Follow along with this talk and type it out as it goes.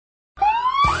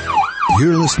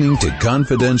You're listening to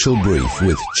Confidential Brief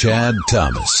with Chad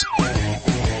Thomas.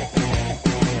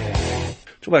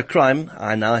 Talk about crime.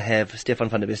 I now have Stefan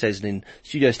van Westhuizen in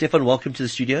studio. Stefan, welcome to the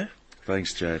studio.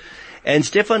 Thanks, Chad. And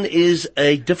Stefan is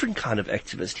a different kind of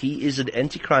activist. He is an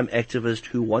anti-crime activist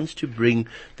who wants to bring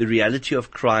the reality of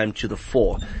crime to the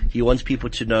fore. He wants people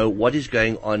to know what is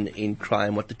going on in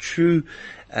crime, what the true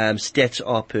stats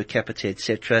are per capita,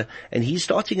 etc. And he's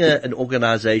starting an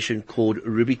organization called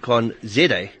Rubicon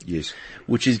ZA. Yes.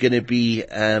 Which is going to be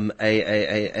a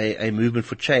movement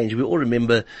for change. We all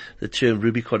remember the term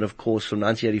Rubicon, of course, from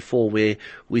 1984, where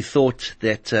we thought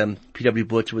that P.W.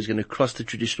 Botha was going to cross the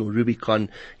traditional Rubicon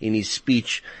in his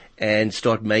speech and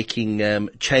start making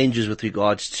changes with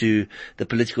regards to the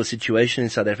political situation in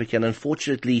South Africa. And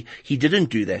unfortunately, he didn't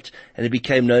do that. And it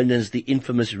became known as the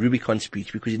infamous Rubicon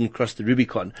speech because he didn't cross the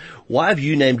Rubicon. Why have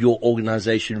you named your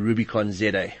organization Rubicon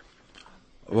ZA?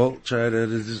 Well, Chad,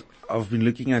 I've been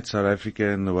looking at South Africa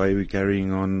and the way we're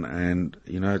carrying on and,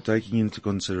 taking into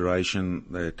consideration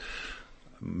that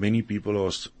many people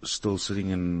are still sitting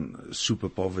in super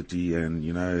poverty and,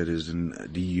 it is in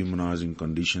dehumanizing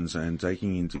conditions, and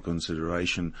taking into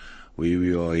consideration where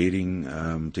we are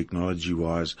heading,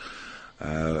 technology-wise,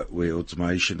 where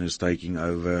automation is taking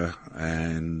over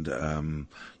and,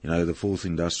 the fourth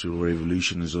industrial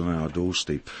revolution is on our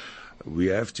doorstep. We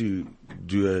have to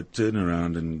do a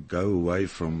turnaround and go away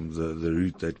from the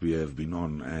route that we have been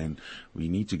on, and we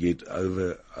need to get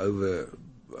over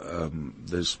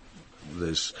this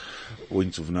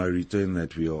point of no return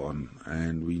that we are on,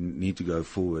 and we need to go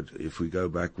forward. If we go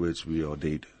backwards, we are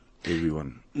dead,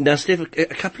 everyone. Now, Steph, a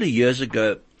couple of years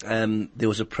ago, there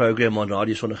was a program on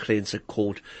Radio Sonnegrense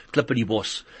called Klippe die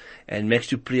Bos. And Max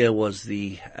du Preez was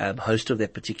the host of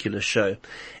that particular show.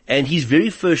 And his very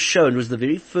first show, and it was the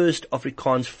very first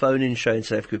Afrikaans phone-in show in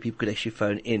South Africa where people could actually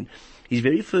phone in. His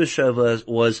very first show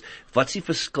was Wat's die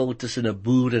verskil tussen 'n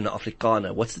boer en 'n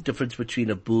Afrikaner? What's the difference between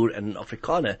a boer and an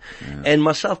Afrikaner? Yeah. And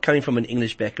myself, coming from an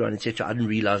English background, etc., I didn't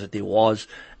realize that there was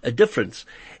a difference.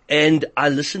 And I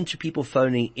listened to people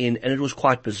phoning in, and it was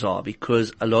quite bizarre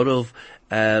because a lot of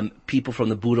people from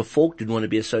the Boer folk didn't want to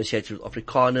be associated with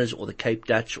Afrikaners or the Cape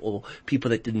Dutch or people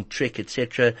that didn't trek,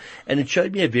 etc. And it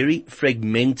showed me a very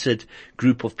fragmented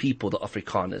group of people, the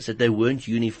Afrikaners, that they weren't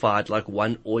unified like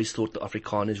one always thought the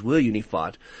Afrikaners were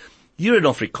unified. You're an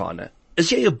Afrikaner. Is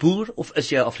jy 'n boer of is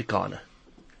jy 'n Afrikaner?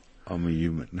 I'm a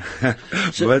human.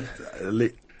 But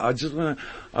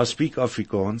I speak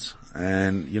Afrikaans,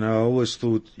 and, I always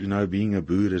thought, being a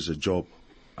boer is a job.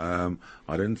 I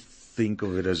didn't think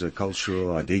of it as a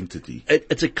cultural identity.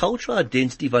 It's a cultural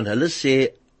identity van hulle sê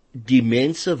die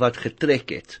mense wat getrek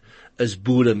het is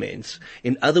boeremens.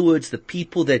 In other words, the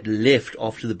people that left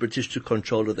after the British took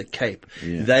control of the Cape,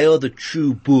 they are the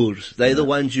true Boers. They're the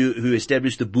ones who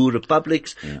established the Boer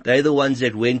republics. They're the ones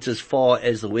that went as far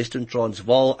as the Western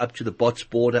Transvaal, up to the Bots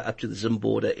border, up to the Zim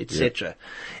border, etc.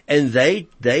 And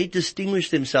they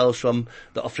distinguished themselves from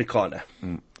the Afrikaner.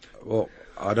 Well,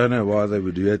 I don't know why they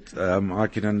would do it. I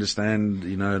can understand,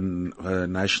 a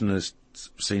nationalist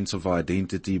sense of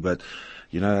identity, but,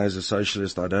 as a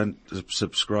socialist, I don't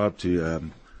subscribe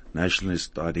to,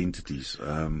 nationalist identities.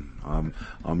 I'm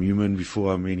human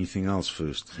before I'm anything else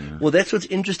first. Well, that's what's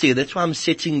interesting. That's why I'm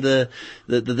setting the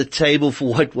table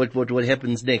for what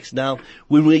happens next. Now,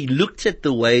 when we looked at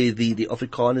the way the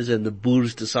Afrikaners and the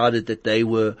Boers decided that they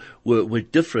were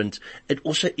different, it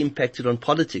also impacted on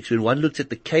politics. When one looked at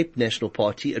the Cape National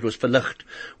Party, it was verligd.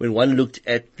 When one looked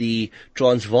at the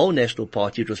Transvaal National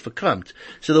Party, it was verkrampt.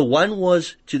 So the one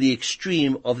was to the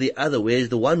extreme of the other, whereas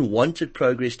the one wanted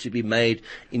progress to be made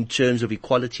in terms of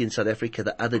equality in South Africa,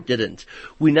 the other didn't.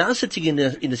 We're now sitting in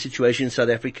a situation in South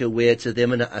Africa where it's a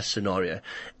them and a us scenario.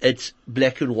 It's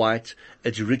black and white,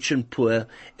 it's rich and poor,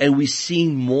 and we're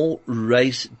seeing more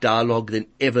race dialogue than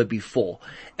ever before.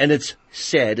 And it's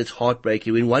sad, it's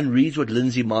heartbreaking. When one reads what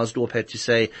Lindsay Marsdorp had to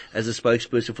say as a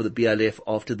spokesperson for the BLF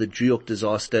after the Driehoek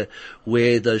disaster,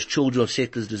 where those children of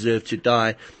settlers deserve to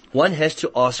die, one has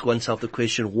to ask oneself the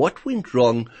question, what went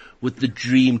wrong with the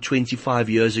dream 25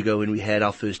 years ago when we had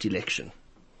our first election?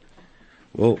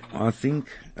 Well, I think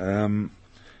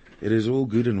it is all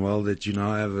good and well that you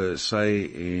now have a say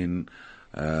in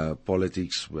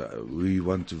politics we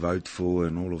want to vote for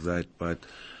and all of that, but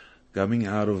coming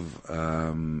out of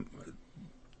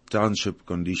township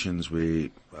conditions where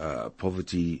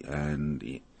poverty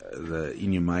and the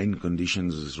inhumane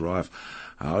conditions is rife,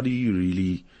 how do you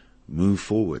really move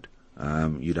forward?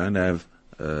 You don't have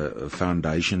a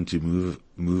foundation to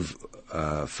move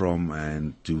from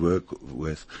and to work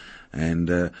with,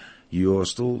 and you are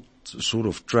still sort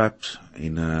of trapped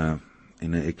in a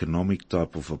in an economic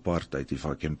type of apartheid, if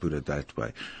I can put it that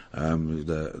way.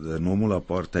 The normal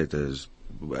apartheid has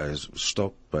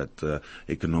stopped, but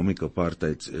economic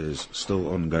apartheid is still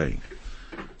ongoing.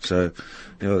 So,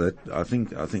 I think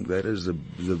that is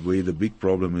where the big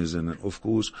problem is, and of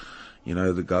course,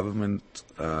 the government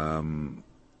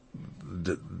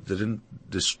didn't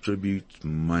distribute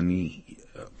money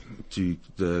to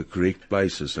the correct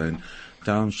places, and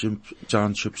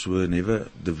townships were never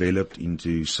developed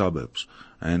into suburbs,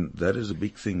 and that is a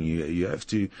big thing. You have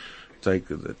to take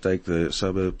the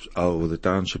suburbs or the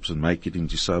townships and make it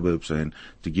into suburbs, and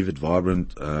to give it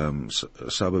vibrant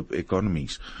suburb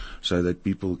economies, so that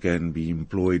people can be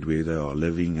employed where they are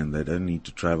living and they don't need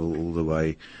to travel all the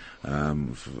way,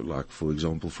 for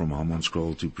example, from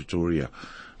Hammanskraal to Pretoria.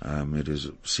 It is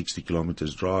 60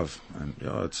 kilometers drive, and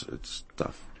it's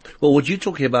tough. Well, what you're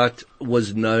talking about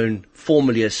was known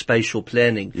formerly as spatial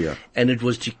planning, Yeah. and it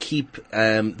was to keep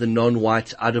the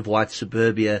non-white out of white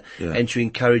suburbia, Yeah. and to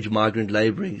encourage migrant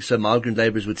laboring. So migrant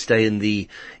laborers would stay in the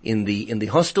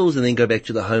hostels and then go back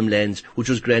to the homelands, which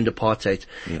was grand apartheid.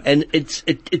 Yeah. And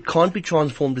it can't be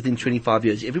transformed within 25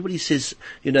 years. Everybody says,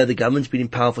 the government's been in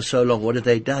power for so long. What have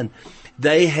they done?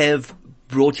 They have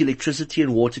brought electricity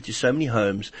and water to so many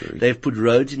homes. They've put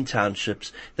roads in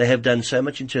townships. They have done so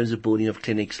much in terms of building of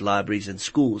clinics, libraries and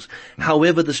schools.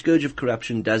 However, the scourge of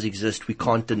corruption does exist. We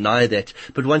can't deny that.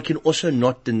 But one can also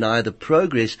not deny the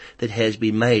progress that has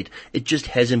been made. It just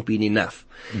hasn't been enough.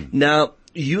 Now,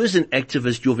 you as an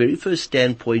activist, your very first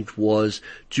standpoint was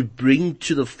to bring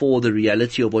to the fore the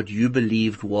reality of what you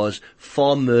believed was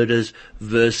farm murders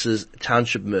versus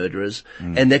township murderers.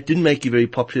 And that didn't make you very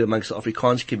popular amongst the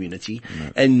Afrikaans community.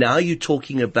 And now you're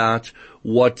talking about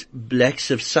what blacks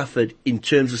have suffered in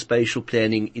terms of spatial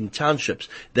planning in townships.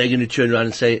 They're going to turn around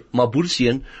and say,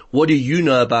 Mabursian, what do you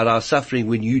know about our suffering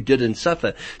when you didn't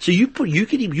suffer? So you're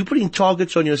putting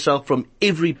targets on yourself from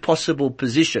every possible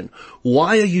position.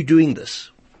 Why are you doing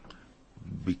this?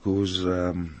 Because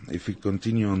if we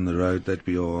continue on the road that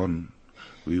we are on,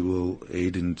 we will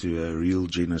head into a real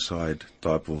genocide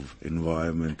type of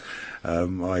environment.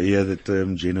 I hear the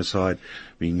term genocide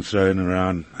being thrown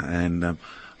around, and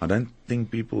I don't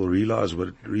think people realize what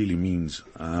it really means.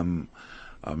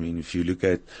 If you look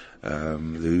at the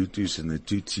Hutus and the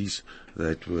Tutsis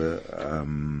that were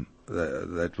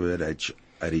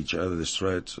at each other's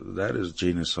throats, that is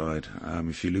genocide.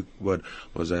 If you look what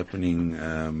was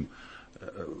happening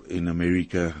in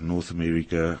America, North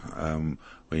America,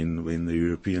 when the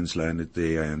Europeans landed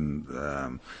there, and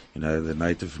the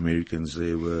Native Americans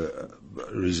there were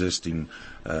resisting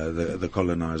the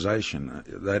colonization.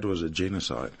 That was a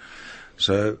genocide.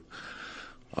 So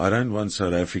I don't want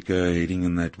South Africa heading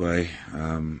in that way.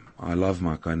 I love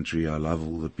my country. I love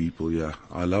all the people here.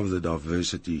 I love the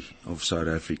diversity of South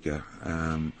Africa.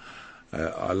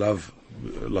 I love,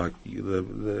 like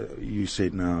you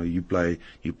said now, you play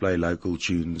local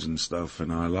tunes and stuff,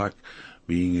 and I like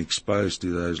being exposed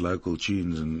to those local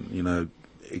tunes and,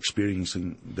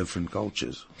 experiencing different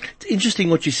cultures. It's interesting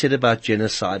what you said about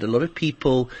genocide. A lot of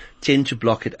people tend to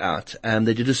block it out.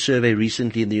 They did a survey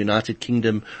recently in the United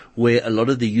Kingdom where a lot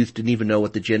of the youth didn't even know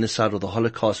what the genocide or the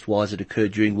Holocaust was that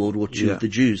occurred during World War II of the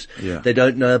Jews. Yeah. They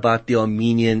don't know about the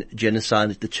Armenian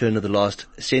genocide at the turn of the last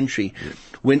century. Yeah.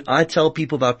 When I tell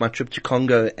people about my trip to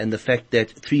Congo and the fact that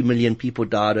 3 million people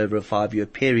died over a 5-year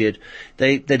period,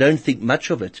 they don't think much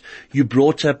of it. You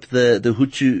brought up the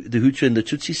Hutu and the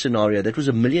Tutsi scenario. That was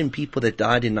 1 million people that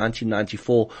died in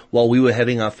 1994 while we were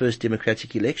having our first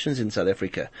democratic elections in South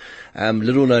Africa.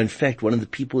 Little known fact, one of the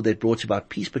people that brought about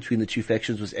peace between the two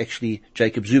factions was actually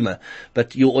Jacob Zuma.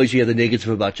 But you'll always hear the negative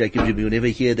about Jacob Zuma. You'll never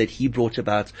hear that he brought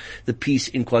about the peace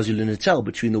in KwaZulu-Natal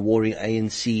between the warring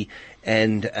ANC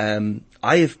and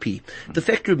IFP. The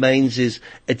fact remains is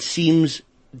it seems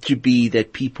to be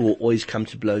that people always come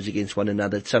to blows against one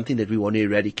another. It's something that we want to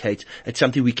eradicate. It's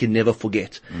something we can never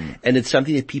forget. And it's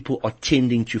something that people are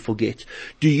tending to forget.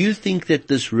 Do you think that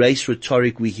this race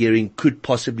rhetoric we're hearing could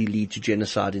possibly lead to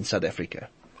genocide in South Africa?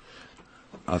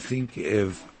 I think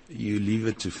if you leave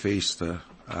it to fester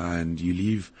and you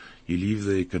leave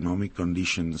the economic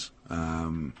conditions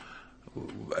the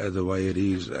way it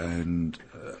is, and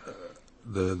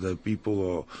the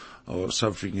people are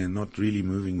suffering and not really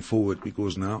moving forward,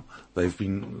 because now they've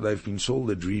been sold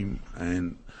a dream,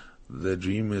 and the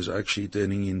dream is actually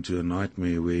turning into a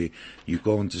nightmare where you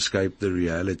can't escape the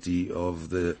reality of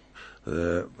the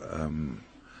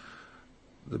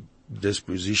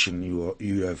disposition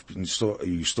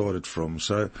you started from.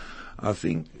 So I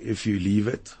think if you leave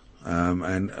it,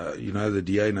 the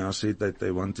DA now said that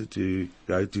they wanted to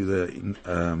go to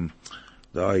the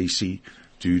IEC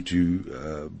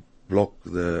to block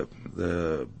the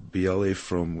BLF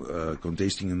from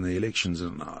contesting in the elections,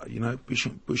 and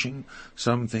pushing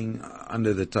something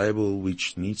under the table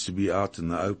which needs to be out in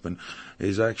the open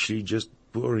is actually just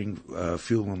pouring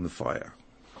fuel on the fire.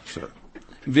 So.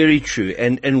 Very true,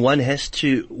 and one has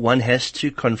to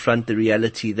confront the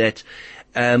reality that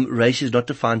race is not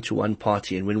defined to one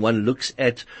party. And when one looks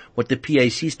at what the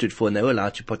PAC stood for, and they were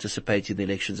allowed to participate in the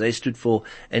elections, they stood for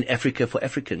an Africa for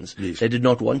Africans. Yes. They did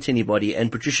not want anybody.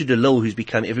 And Patricia de Lille, who's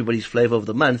become everybody's flavour of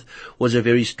the month, was a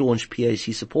very staunch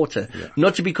PAC supporter. Yeah.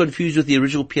 Not to be confused with the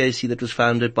original PAC that was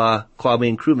founded by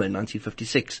Kwame Nkrumah in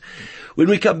 1956. When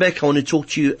we come back, I want to talk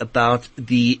to you about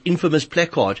the infamous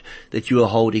placard that you are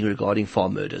holding regarding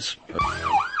farm murders.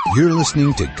 You're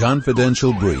listening to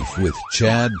Confidential Brief with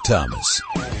Chad Thomas.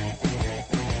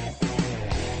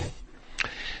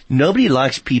 Nobody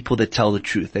likes people that tell the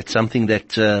truth. That's something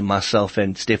that myself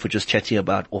and Steph were just chatting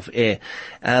about off air.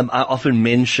 I often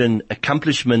mention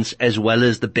accomplishments as well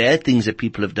as the bad things that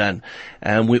people have done.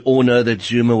 We all know that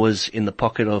Zuma was in the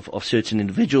pocket of certain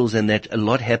individuals, and that a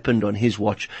lot happened on his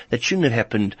watch that shouldn't have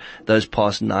happened those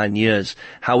past 9 years.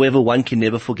 However, one can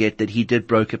never forget that he did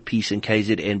broker peace in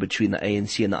KZN between the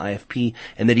ANC and the IFP,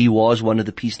 and that he was one of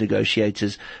the peace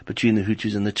negotiators between the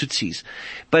Hutus and the Tutsis.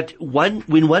 But when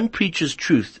one preaches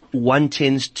truth, one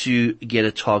tends to get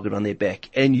a target on their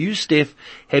back. And you, Steph,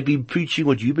 have been preaching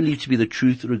what you believe to be the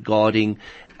truth regarding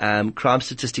crime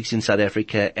statistics in South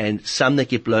Africa, and some that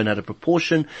get blown out of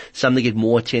proportion, some that get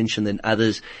more attention than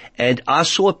others. And I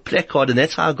saw a placard, and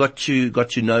that's how I got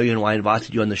to know you, and why I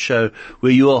invited you on the show,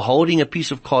 where you were holding a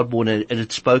piece of cardboard, and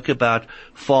it spoke about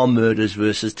farm murders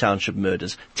versus township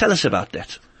murders. Tell us about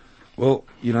that. Well,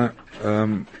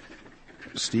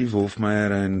 Steve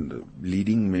Hofmeyer and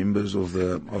leading members of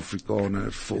the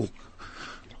Afrikaner folk,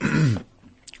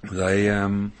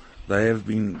 they have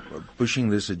been pushing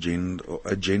this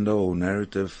agenda or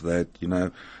narrative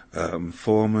that,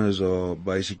 farmers are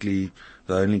basically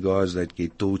the only guys that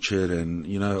get tortured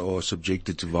and, are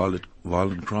subjected to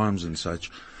violent crimes and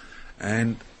such.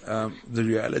 And the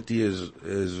reality is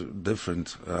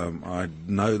different. I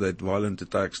know that violent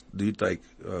attacks do take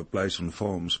place on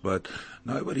farms, but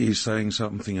nobody is saying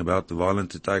something about the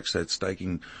violent attacks that's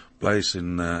taking place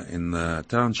in the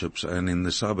townships and in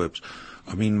the suburbs.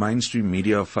 I mean, mainstream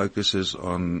media focuses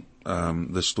on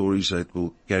the stories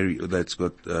that's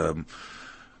got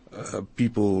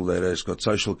people that has got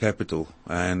social capital,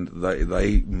 and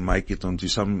they make it onto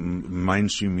some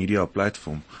mainstream media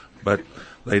platform. But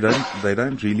they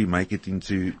don't really make it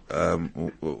into,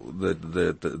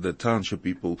 the township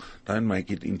people don't make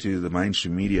it into the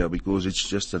mainstream media because it's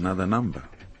just another number.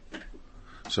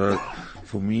 So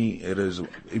for me, it is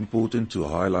important to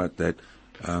highlight that,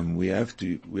 we have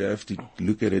to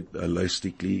look at it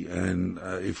holistically, and,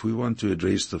 if we want to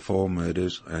address the farm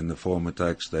murders and the farm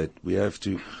attacks, that we have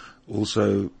to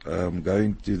also, go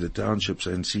into the townships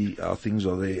and see how things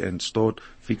are there and start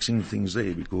fixing things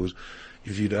there, because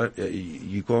if you don't,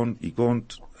 you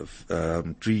can't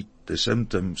treat the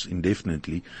symptoms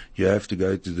indefinitely. You have to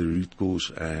go to the root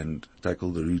cause and tackle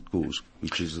the root cause,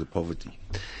 which is the poverty.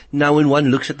 Now, when one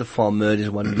looks at the farm murders,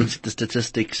 one looks at the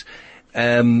statistics,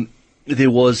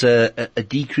 there was a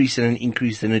decrease and an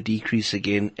increase and a decrease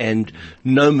again, and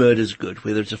no murder is good.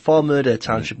 Whether it's a farm murder, a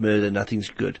township murder, nothing's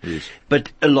good. Yes.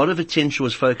 But a lot of attention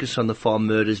was focused on the farm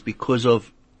murders because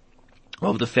of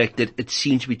the fact that it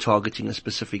seemed to be targeting a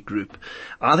specific group.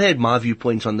 I've had my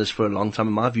viewpoints on this for a long time,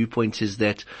 and my viewpoint is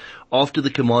that after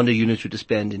the commando units were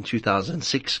disbanded in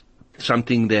 2006,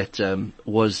 something that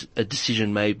was a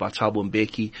decision made by Thabo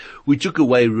Mbeki, we took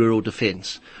away rural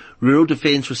defense. Rural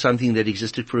defense was something that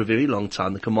existed for a very long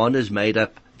time. The commandos made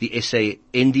up the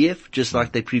SANDF, just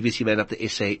like they previously made up the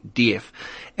SADF.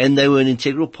 And they were an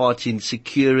integral part in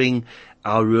securing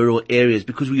our rural areas,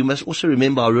 because we must also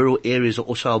remember our rural areas are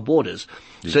also our borders.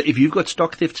 Yeah. So if you've got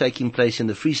stock theft taking place in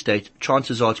the Free State,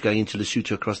 chances are it's going into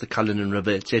Lesotho, across the Cullinan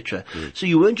River, etc. Yeah. So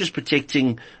you weren't just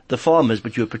protecting the farmers,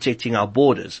 but you were protecting our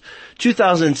borders.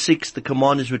 2006, the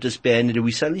commanders were disbanded, and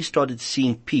we suddenly started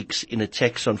seeing peaks in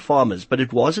attacks on farmers. But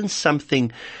it wasn't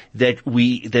something that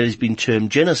has been termed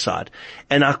genocide.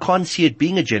 And I can't see it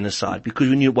being a genocide, because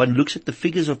when one looks at the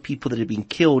figures of people that have been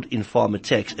killed in farm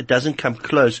attacks, it doesn't come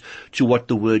close to what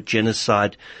the word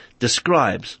genocide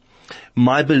describes.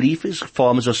 My belief is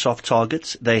farmers are soft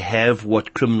targets. They have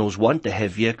what criminals want. They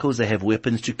have vehicles. They have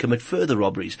weapons to commit further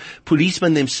robberies.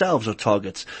 Policemen themselves are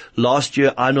targets. Last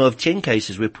year, I know of 10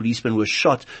 cases where policemen were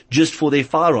shot just for their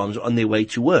firearms on their way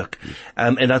to work.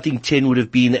 And I think 10 would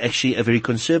have been actually a very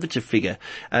conservative figure.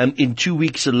 In 2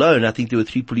 weeks alone, I think there were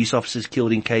 3 police officers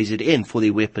killed in KZN for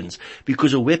their weapons,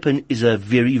 because a weapon is a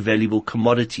very valuable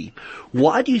commodity.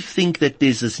 Why do you think that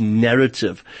there's this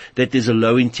narrative that there's a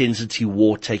low intensity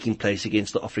war taking place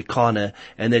against the Afrikaner,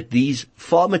 and that these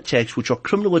farm attacks, which are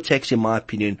criminal attacks in my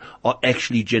opinion, are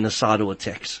actually genocidal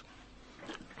attacks?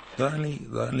 The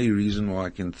only reason why I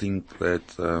can think that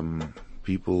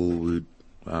people would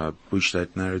push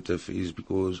that narrative is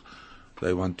because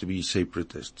they want to be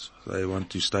separatists. They want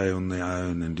to stay on their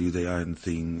own and do their own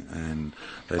thing, and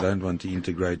they don't want to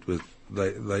integrate with.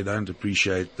 They don't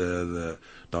appreciate the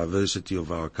diversity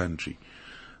of our country.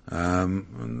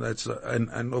 And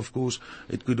of course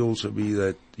it could also be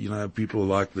that, people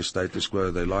like the status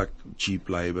quo, they like cheap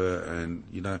labor, and,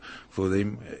 for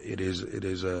them it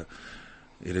is a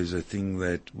thing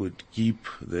that would keep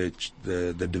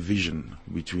the division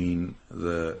between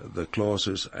the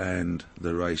classes and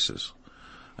the races.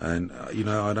 And,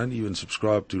 I don't even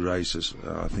subscribe to races.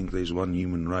 I think there's one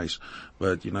human race.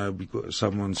 But, because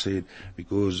someone said,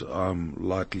 because I'm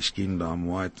lightly skinned, I'm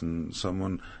white, and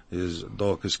someone is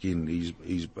darker skinned,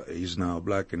 he's now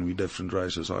black, and we're different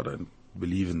races. I don't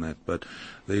believe in that. But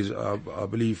I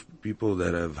believe people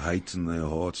that have hate in their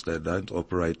hearts, that don't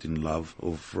operate in love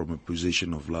or from a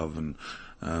position of love. And,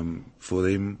 for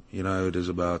them, it is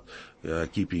about,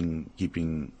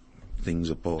 keeping things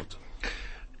apart.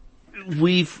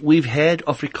 We've had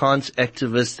Afrikaans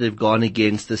activists that have gone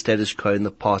against the status quo in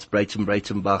the past,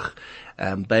 Breitenbach,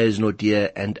 Beyers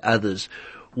Naudé and others.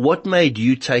 What made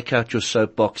you take out your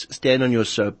soapbox, stand on your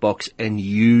soapbox, and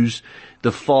use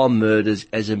the farm murders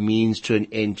as a means to an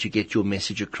end to get your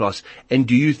message across? And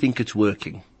do you think it's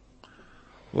working?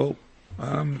 Well,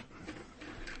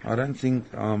 I don't think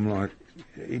I'm like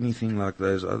anything like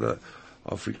those other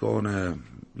Afrikaner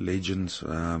legends.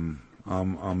 I'm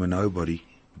a nobody.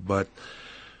 But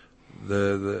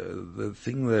the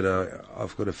thing that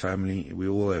I've got a family, we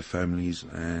all have families,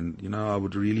 and, I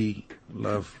would really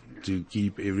love to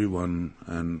keep everyone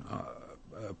in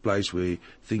a place where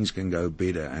things can go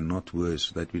better and not worse,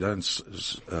 that we don't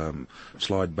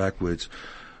slide backwards.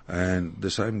 And the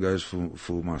same goes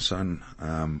for my son.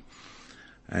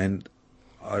 And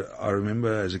I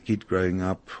remember as a kid growing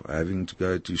up having to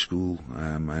go to school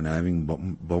and having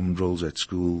bomb drills at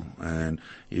school, and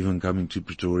even coming to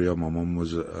Pretoria. My mom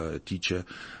was a teacher,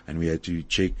 and we had to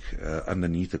check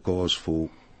underneath the cars for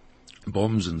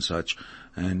bombs and such.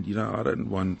 And, I don't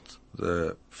want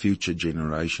the future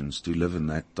generations to live in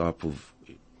that type of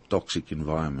toxic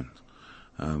environment.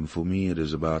 For me, it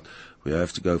is about, we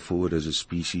have to go forward as a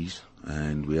species,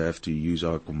 and we have to use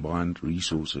our combined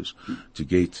resources to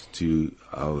get to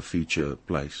our future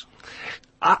place.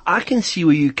 I can see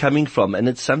where you're coming from, and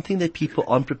it's something that people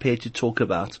aren't prepared to talk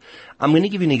about. I'm going to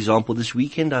give you an example. This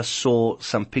weekend I saw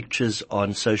some pictures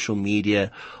on social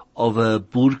media of a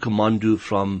Boer commando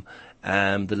from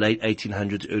the late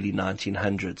 1800s, early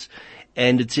 1900s.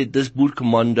 And it said this Boer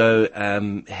commando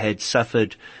had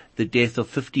suffered the death of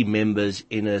 50 members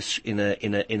in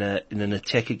an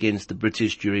attack against the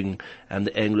British during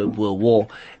the Anglo-Boer War,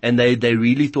 and they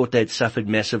really thought they'd suffered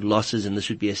massive losses and this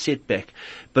would be a setback.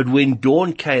 But when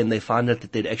dawn came, they found out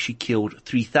that they'd actually killed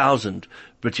 3,000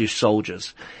 British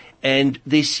soldiers. And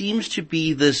there seems to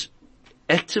be this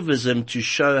activism to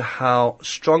show how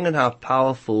strong and how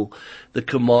powerful the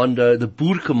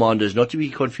Boer commandos, not to be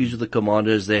confused with the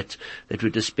commandos that were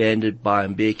disbanded by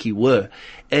Mbeki, were.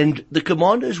 And the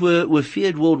commandos were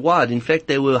feared worldwide. In fact,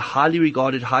 they were highly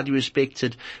regarded, highly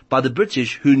respected by the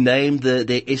British, who named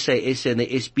their SAS and their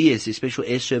SBS, their Special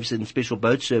Air Service and Special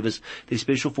Boat Service, their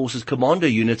Special Forces Commando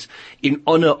units, in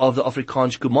honor of the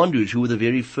Afrikaans commandos, who were the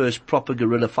very first proper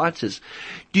guerrilla fighters.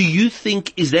 Do you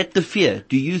think, is that the fear?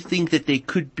 Do you think that there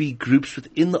could be groups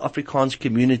within the Afrikaans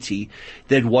community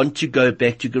that want to go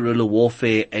back to guerrilla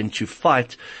warfare and to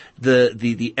fight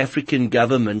the African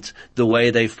government the way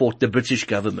they fought the British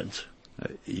government?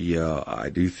 Yeah, I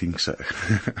do think so.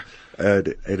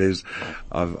 It is.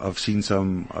 I've seen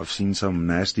some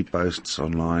nasty posts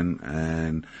online,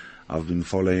 and I've been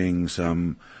following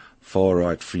some far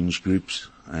right fringe groups,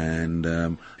 and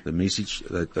the message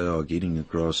that they are getting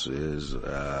across is,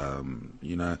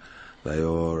 they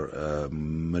are a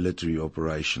military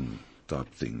operation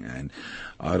type thing, and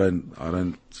I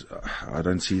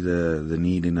don't see the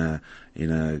need in a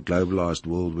globalized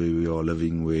world where we are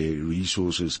living, where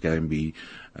resources can be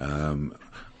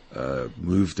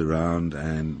moved around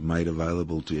and made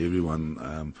available to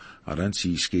everyone, I don't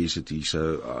see scarcity,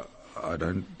 so I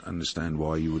don't understand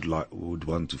why you would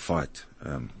want to fight.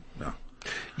 Yeah.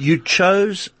 You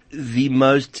chose the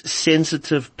most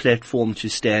sensitive platform to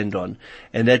stand on,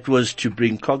 and that was to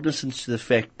bring cognizance to the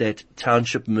fact that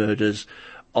township murders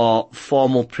are far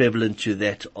more prevalent to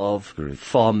that of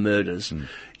farm murders.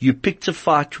 You picked a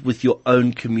fight with your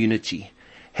own community.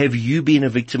 Have you been a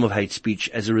victim of hate speech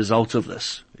as a result of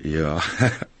this? Yeah,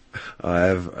 I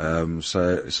have.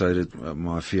 So did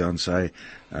my fiancée.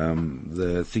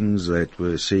 The things that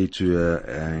were said to her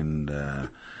and,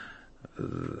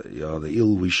 the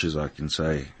ill wishes, I can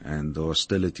say, and the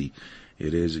hostility.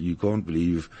 You can't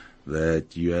believe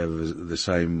that you have the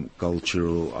same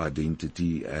cultural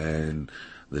identity and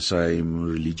the same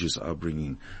religious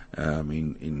upbringing,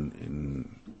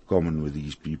 in common with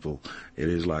these people.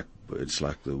 It's like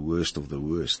the worst of the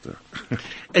worst.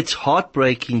 It's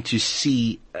heartbreaking to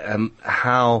see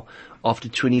how, after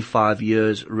 25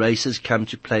 years, race has come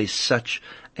to play such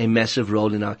a massive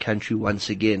role in our country once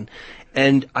again.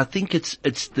 And I think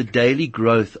it's the daily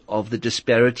growth of the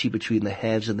disparity between the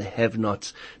haves and the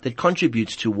have-nots that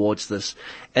contributes towards this.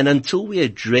 And until we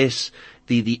address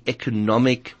the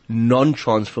economic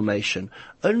non-transformation,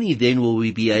 only then will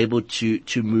we be able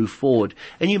to move forward.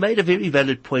 And you made a very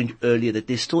valid point earlier that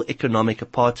there's still economic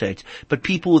apartheid, but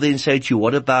people will then say to you,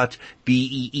 what about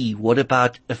BEE? What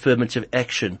about affirmative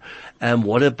action?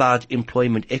 What about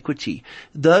employment equity?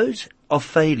 Those are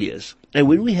failures. And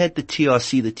when we had the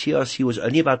TRC was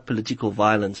only about political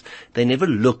violence. They never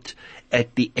looked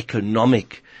at the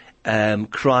economic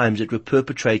crimes that were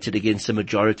perpetrated against the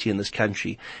majority in this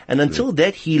country. And until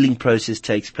that healing process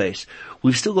takes place,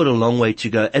 we've still got a long way to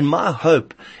go. And my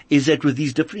hope is that with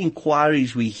these different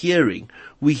inquiries we're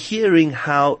hearing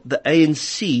how the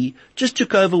ANC just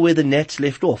took over where the Nats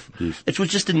left off. Yes. It was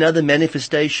just another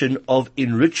manifestation of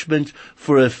enrichment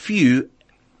for a few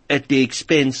at the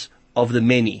expense of the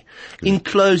many. In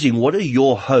closing, what are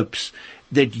your hopes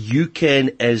that you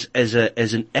can, as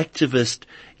an activist,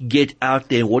 get out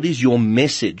there? What is your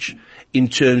message in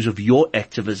terms of your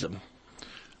activism?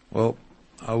 Well,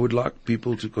 I would like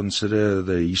people to consider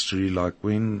the history, like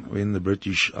when the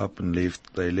British up and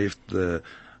left, they left the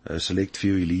select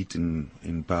few elite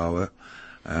in power.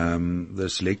 The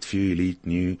select few elite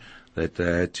knew that they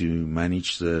had to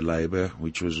manage the labor,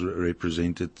 which was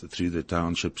represented through the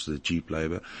townships, the cheap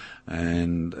labor.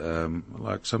 And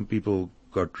like some people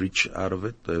got rich out of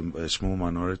it, a small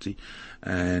minority,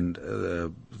 and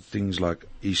things like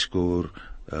Iskor,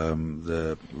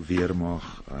 the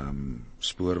Weermacht,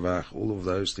 Spoorweg, all of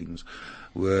those things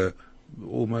were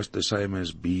almost the same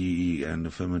as BEE and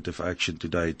affirmative action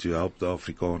today to help the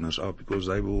Afrikaners out, because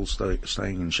they were all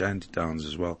staying in shanty towns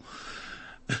as well.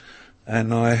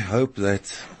 And I hope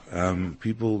that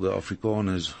people, the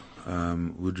Afrikaners,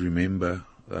 would remember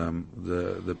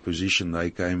the position they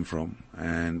came from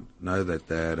and know that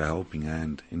they had a helping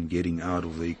hand in getting out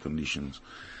of their conditions.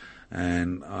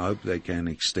 And I hope they can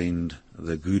extend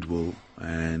the goodwill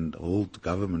and hold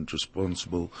government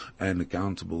responsible and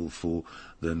accountable for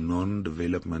the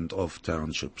non-development of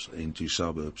townships into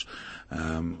suburbs.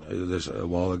 There's a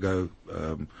while ago,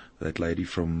 that lady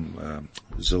from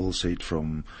Zil said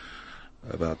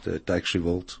about the tax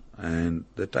revolt, and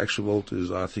the tax revolt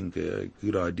is, I think, a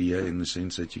good idea in the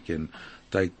sense that you can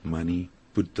take money,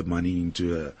 put the money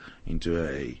into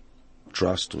a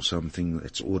trust or something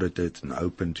that's audited and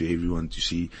open to everyone to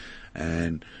see,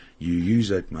 and you use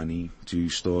that money to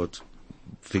start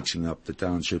fixing up the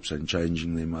townships and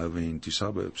changing them over into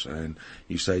suburbs. And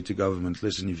you say to government,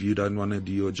 listen, if you don't want to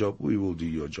do your job, we will do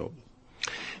your job.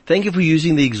 Thank you for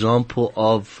using the example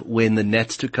of when the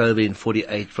Nats took over in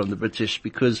 48 from the British,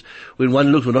 because when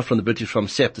one looks, well, not from the British, from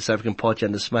SAP, the South African Party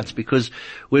under Smuts, because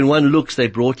when one looks, they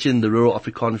brought in the rural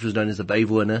Afrikaans, which was known as the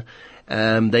Bywoner.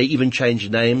 They even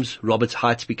changed names. Roberts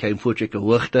Heights became Voortrekker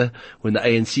Hoogte. When the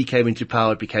ANC came into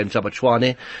power, it became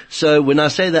Tabatshwane. So when I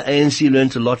say the ANC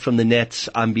learned a lot from the Nats,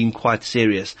 I'm being quite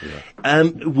serious. Yeah.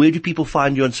 Where do people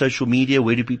find you on social media?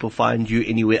 Where do people find you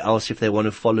anywhere else if they want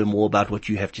to follow more about what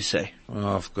you have to say? Well,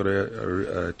 I've got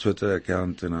a Twitter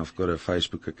account and I've got a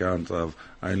Facebook account. I've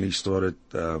only started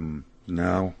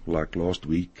now, like last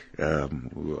week.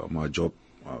 My job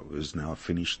is now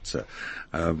finished, so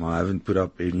I haven't put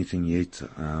up anything yet,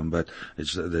 but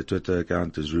the Twitter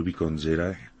account is Rubicon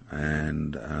Zero,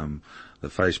 and the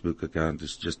Facebook account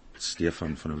is just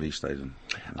Stefan van Westhuizen.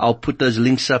 I'll put those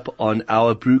links up on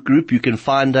our group. You can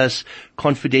find us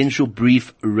Confidential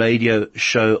Brief Radio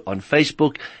Show on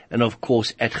Facebook, and of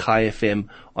course at Chai FM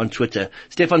on Twitter.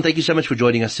 Stefan, thank you so much for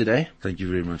joining us today. Thank you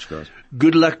very much, guys.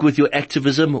 Good luck with your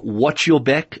activism. Watch your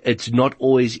back. It's not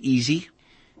always easy.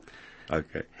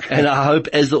 Okay. And I hope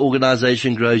as the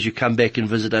organization grows, you come back and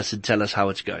visit us and tell us how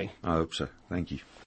it's going. I hope so. Thank you.